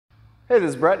Hey,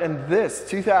 this is Brett, and this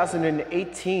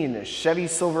 2018 Chevy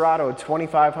Silverado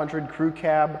 2500 Crew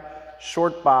Cab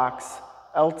Short Box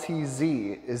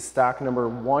LTZ is stock number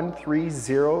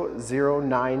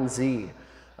 13009Z.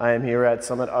 I am here at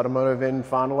Summit Automotive in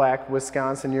Fond du Lac,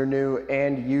 Wisconsin, your new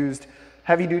and used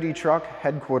heavy-duty truck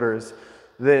headquarters.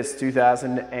 This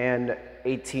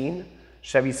 2018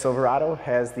 Chevy Silverado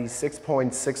has the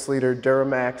 6.6-liter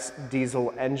Duramax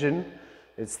diesel engine.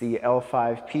 It's the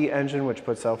L.P engine, which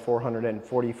puts out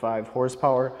 445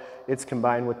 horsepower. It's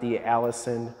combined with the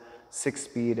Allison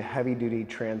 6-speed heavy-duty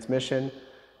transmission.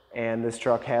 And this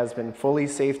truck has been fully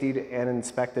safetied and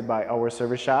inspected by our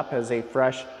service shop, has a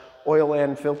fresh oil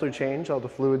and filter change. All the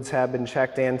fluids have been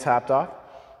checked and topped off.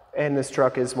 And this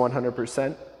truck is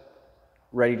 100%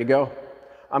 ready to go.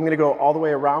 I'm gonna go all the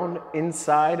way around,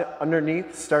 inside,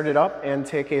 underneath, start it up, and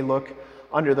take a look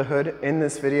under the hood in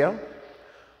this video.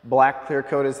 Black clear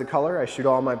coat is the color. I shoot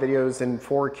all my videos in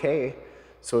 4K,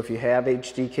 so if you have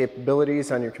HD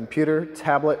capabilities on your computer,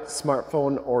 tablet,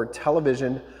 smartphone, or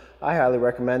television, I highly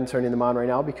recommend turning them on right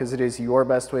now because it is your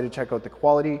best way to check out the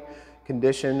quality,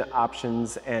 condition,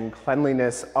 options, and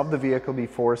cleanliness of the vehicle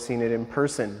before seeing it in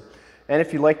person. And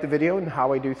if you like the video and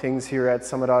how I do things here at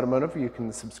Summit Automotive, you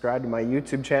can subscribe to my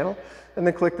YouTube channel and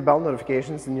then click the bell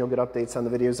notifications and you'll get updates on the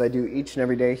videos I do each and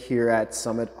every day here at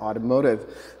Summit Automotive.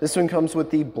 This one comes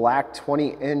with the black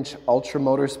 20-inch Ultra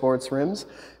Motorsports rims.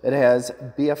 It has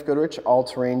BF Goodrich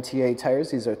all-terrain TA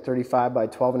tires. These are 35 by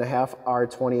 12.5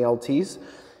 R20 LTs.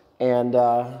 And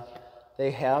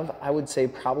they have, I would say,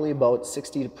 probably about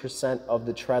 60% of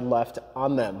the tread left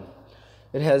on them.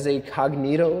 It has a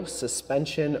Cognito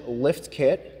suspension lift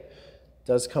kit. It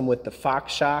does come with the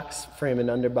Fox shocks. Frame and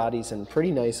underbody's in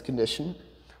pretty nice condition.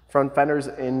 Front fender's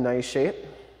in nice shape.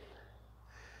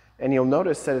 And you'll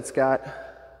notice that it's got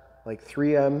like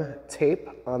 3M tape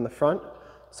on the front.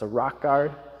 It's a rock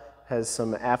guard. Has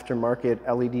some aftermarket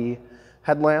LED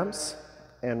headlamps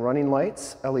and running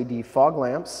lights, LED fog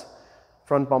lamps.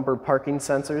 Front bumper parking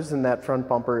sensors, and that front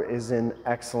bumper is in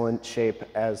excellent shape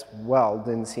as well.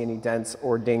 Didn't see any dents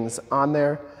or dings on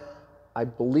there. I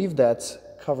believe that's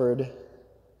covered,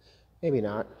 maybe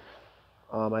not.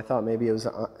 I thought maybe it was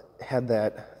had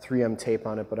that 3M tape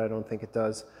on it, but I don't think it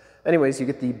does. Anyways, you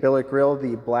get the billet grille,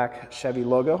 the black Chevy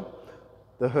logo.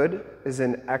 The hood is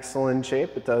in excellent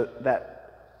shape, but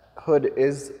that hood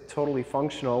is totally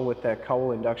functional with that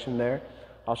Cowl induction there.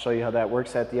 I'll show you how that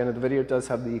works at the end of the video. It does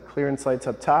have the clearance lights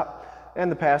up top,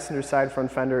 and the passenger side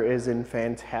front fender is in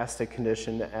fantastic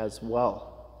condition as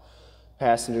well.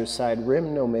 Passenger side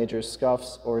rim, no major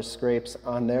scuffs or scrapes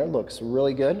on there. Looks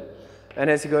really good.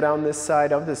 And as you go down this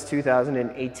side of this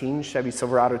 2018 Chevy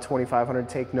Silverado 2500,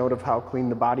 take note of how clean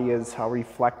the body is, how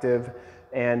reflective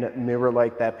and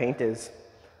mirror-like that paint is.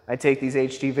 I take these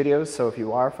HD videos, so if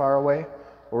you are far away,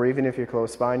 or even if you're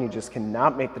close by and you just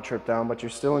cannot make the trip down, but you're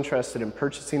still interested in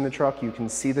purchasing the truck, you can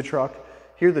see the truck,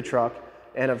 hear the truck,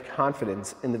 and have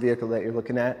confidence in the vehicle that you're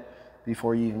looking at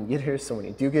before you even get here. So when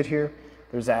you do get here,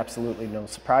 there's absolutely no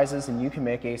surprises, and you can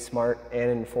make a smart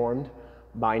and informed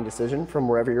buying decision from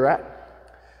wherever you're at.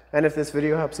 And if this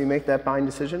video helps you make that buying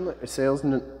decision, let your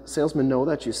salesman know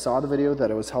that you saw the video,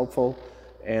 that it was helpful,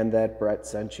 and that Brett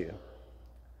sent you.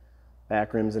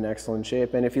 Back rim's in excellent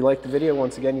shape. And if you like the video,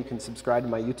 once again, you can subscribe to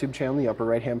my YouTube channel, the upper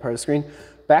right-hand part of the screen.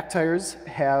 Back tires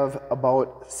have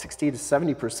about 60 to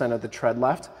 70% of the tread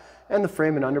left. And the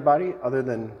frame and underbody, other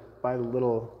than by the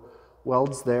little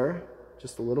welds there,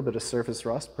 just a little bit of surface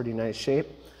rust, pretty nice shape.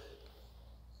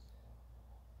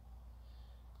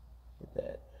 Get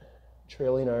that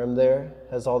trailing arm there.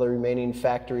 Has all the remaining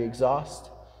factory exhaust,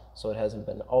 so it hasn't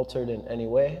been altered in any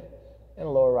way. And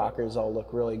the lower rockers all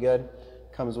look really good.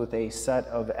 Comes with a set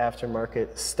of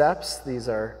aftermarket steps. These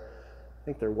are, I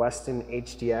think they're Weston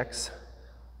HDX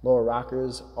lower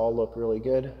rockers, all look really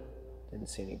good. Didn't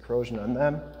see any corrosion on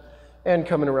them. And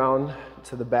coming around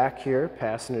to the back here,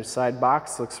 passenger side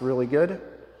box looks really good.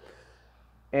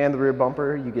 And the rear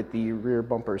bumper, you get the rear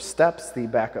bumper steps, the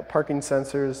backup parking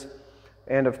sensors,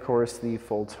 and of course the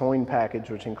full towing package,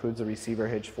 which includes a receiver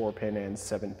hitch, 4-pin and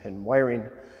 7-pin wiring.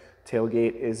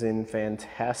 Tailgate is in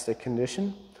fantastic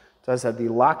condition. Does have the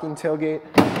locking tailgate,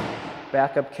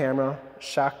 backup camera,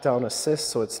 shock down assist,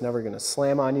 so it's never going to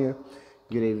slam on you.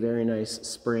 You get a very nice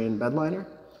spray-in bed liner.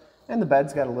 And the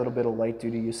bed's got a little bit of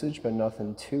light-duty usage, but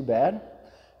nothing too bad.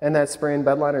 And that spray-in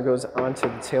bed liner goes onto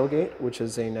the tailgate, which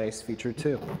is a nice feature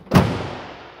too.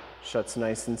 Shuts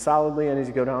nice and solidly, and as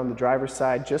you go down the driver's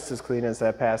side, just as clean as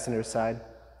that passenger side.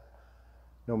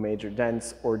 No major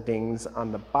dents or dings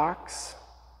on the box.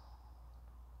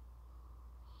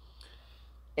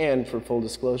 And for full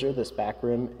disclosure, this back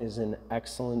rim is in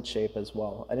excellent shape as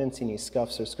well. I didn't see any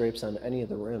scuffs or scrapes on any of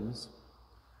the rims.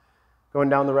 Going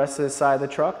down the rest of the side of the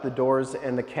truck, the doors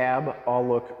and the cab all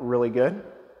look really good.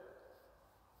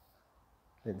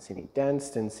 Didn't see any dents,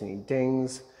 didn't see any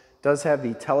dings. Does have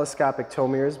the telescopic tow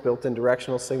mirrors, built-in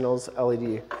directional signals,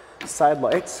 LED side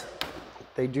lights.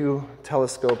 They do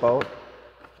telescope out.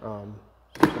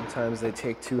 Sometimes they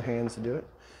take two hands to do it.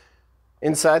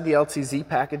 Inside, the LTZ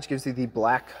package gives you the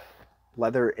black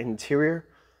leather interior.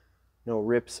 No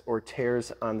rips or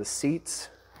tears on the seats.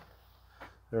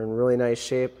 They're in really nice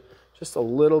shape. Just a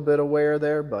little bit of wear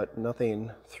there, but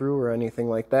nothing through or anything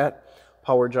like that.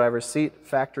 Power driver's seat,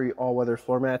 factory all-weather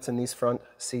floor mats, and these front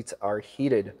seats are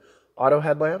heated. Auto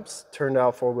headlamps, turned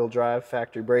out four-wheel drive,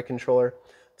 factory brake controller,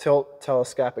 tilt,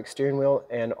 telescopic steering wheel,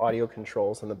 and audio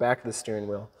controls on the back of the steering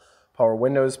wheel. Power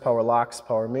windows, power locks,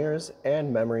 power mirrors,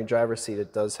 and memory driver's seat.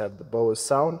 It does have the Bose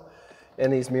sound,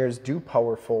 and these mirrors do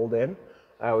power fold in.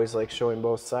 I always like showing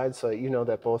both sides so that you know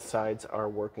that both sides are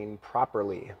working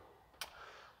properly.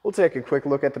 We'll take a quick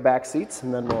look at the back seats,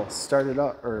 and then we'll start it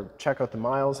up, or check out the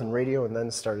miles and radio, and then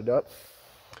start it up.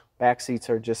 Back seats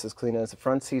are just as clean as the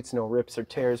front seats, no rips or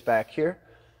tears back here.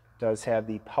 Does have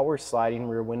the power sliding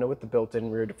rear window with the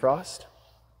built-in rear defrost.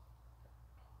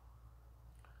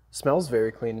 Smells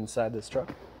very clean inside this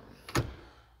truck. I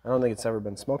don't think it's ever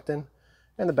been smoked in.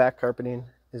 And the back carpeting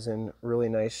is in really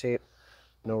nice shape.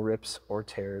 No rips or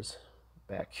tears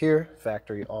back here.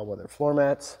 Factory all-weather floor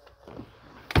mats.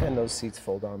 And those seats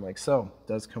fold on like so.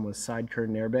 Does come with side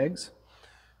curtain airbags.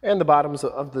 And the bottoms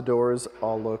of the doors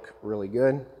all look really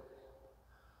good.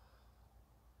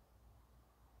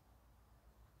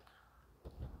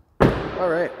 All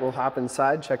right, we'll hop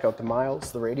inside, check out the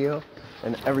miles, the radio,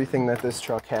 and everything that this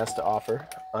truck has to offer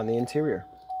on the interior.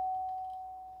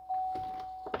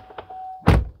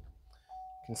 You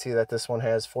can see that this one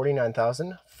has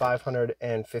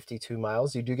 49,552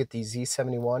 miles. You do get the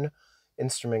Z71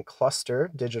 instrument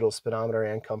cluster, digital speedometer,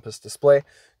 and compass display.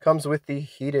 Comes with the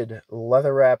heated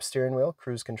leather wrap steering wheel,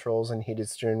 cruise controls, and heated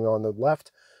steering wheel on the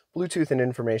left, Bluetooth and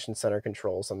information center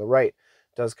controls on the right.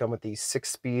 Does come with the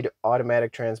 6-speed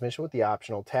automatic transmission with the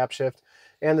optional tap shift,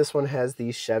 and this one has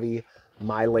the Chevy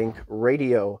MyLink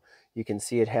radio. You can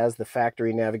see it has the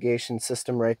factory navigation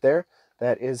system right there.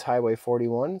 That is Highway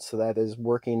 41, so that is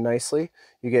working nicely.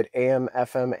 You get AM,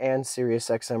 FM, and Sirius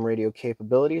XM radio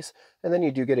capabilities, and then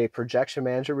you do get a projection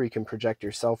manager where you can project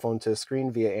your cell phone to a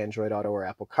screen via Android Auto or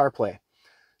Apple CarPlay.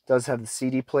 Does have the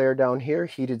CD player down here,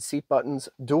 heated seat buttons,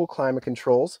 dual climate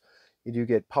controls. You do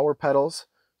get power pedals,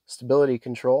 stability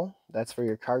control, that's for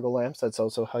your cargo lamps. That's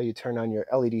also how you turn on your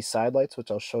LED side lights,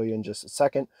 which I'll show you in just a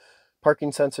second.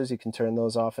 Parking sensors, you can turn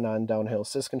those off and on, downhill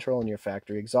assist control, and your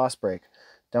factory exhaust brake.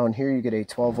 Down here you get a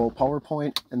 12-volt power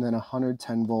point and then a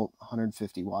 110-volt,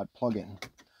 150-watt plug-in.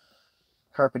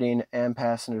 Carpeting and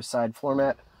passenger side floor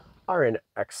mat are in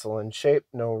excellent shape.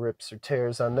 No rips or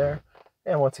tears on there.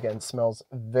 And once again, smells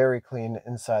very clean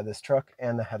inside this truck,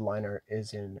 and the headliner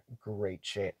is in great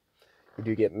shape. You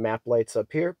do get map lights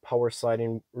up here, power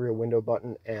sliding rear window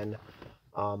button, and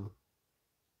home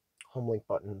link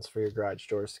buttons for your garage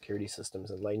door, security systems,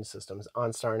 and lighting systems.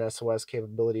 OnStar and SOS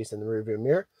capabilities in the rearview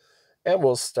mirror. And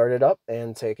we'll start it up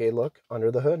and take a look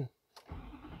under the hood.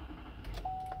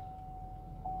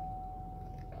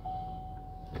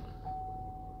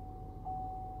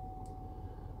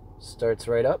 Starts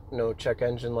right up, no check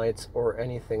engine lights or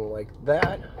anything like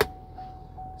that.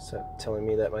 So telling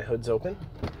me that my hood's open.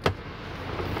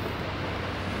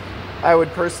 I would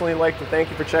personally like to thank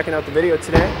you for checking out the video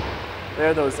today. There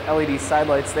are those LED side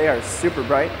lights. They are super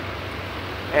bright.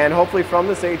 And hopefully from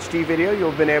this HD video,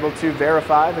 you'll have been able to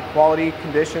verify the quality,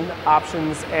 condition,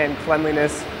 options, and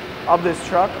cleanliness of this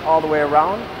truck all the way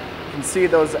around. You can see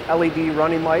those LED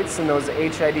running lights and those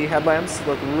HID headlamps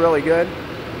look really good.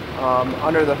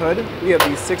 Under the hood, we have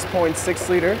the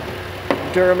 6.6-liter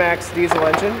Duramax diesel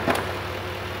engine.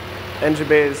 Engine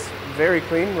bay is very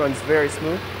clean, runs very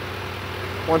smooth.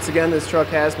 Once again, this truck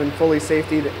has been fully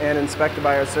safetied and inspected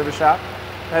by our service shop.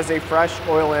 Has a fresh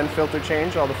oil and filter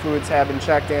change. All the fluids have been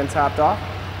checked and topped off.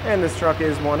 And this truck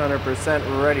is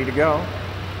 100% ready to go.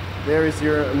 There is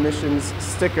your emissions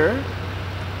sticker.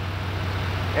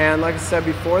 And like I said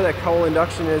before, that Cowl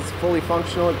induction is fully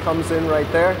functional. It comes in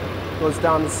right there, goes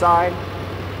down the side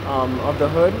of the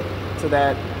hood to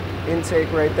that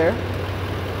intake right there.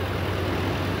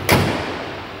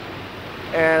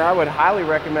 And I would highly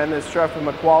recommend this truck from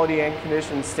a quality and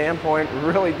condition standpoint.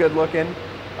 Really good looking.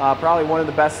 Probably one of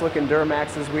the best looking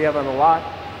Duramaxes we have on the lot.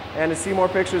 And to see more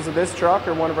pictures of this truck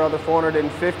or one of our other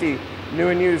 450 new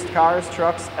and used cars,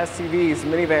 trucks, SUVs,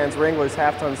 minivans, Wranglers,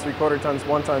 half tons, 3/4 tons,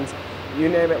 1 tons, you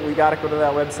name it, we got it. Go to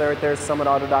that website right there,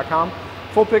 summitauto.com.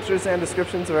 Full pictures and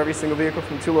descriptions of every single vehicle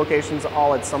from 2 locations,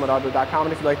 all at summitauto.com.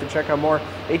 And if you'd like to check out more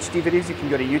HD videos, you can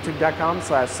go to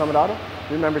youtube.com/summitauto.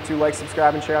 Remember to like,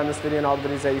 subscribe, and share on this video and all the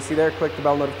videos that you see there. Click the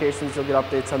bell notifications. You'll get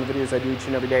updates on the videos I do each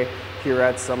and every day here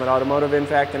at Summit Automotive. In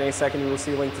fact, in a second, you will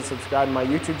see a link to subscribe to my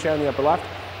YouTube channel in the upper left.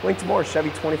 Link to more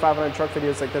Chevy 2500 truck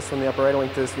videos like this one in the upper right. A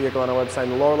link to this vehicle on our website in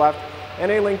the lower left. And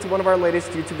a link to one of our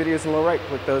latest YouTube videos in the lower right.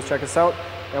 Click those, check us out.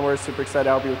 And we're super excited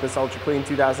to help you with this ultra clean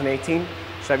 2018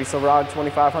 Chevy Silverado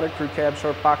 2500 Crew Cab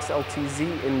Shortbox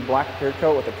LTZ in black clear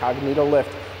coat with a Cognito lift.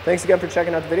 Thanks again for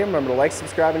checking out the video. Remember to like,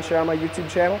 subscribe, and share on my YouTube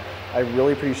channel. I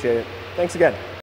really appreciate it. Thanks again.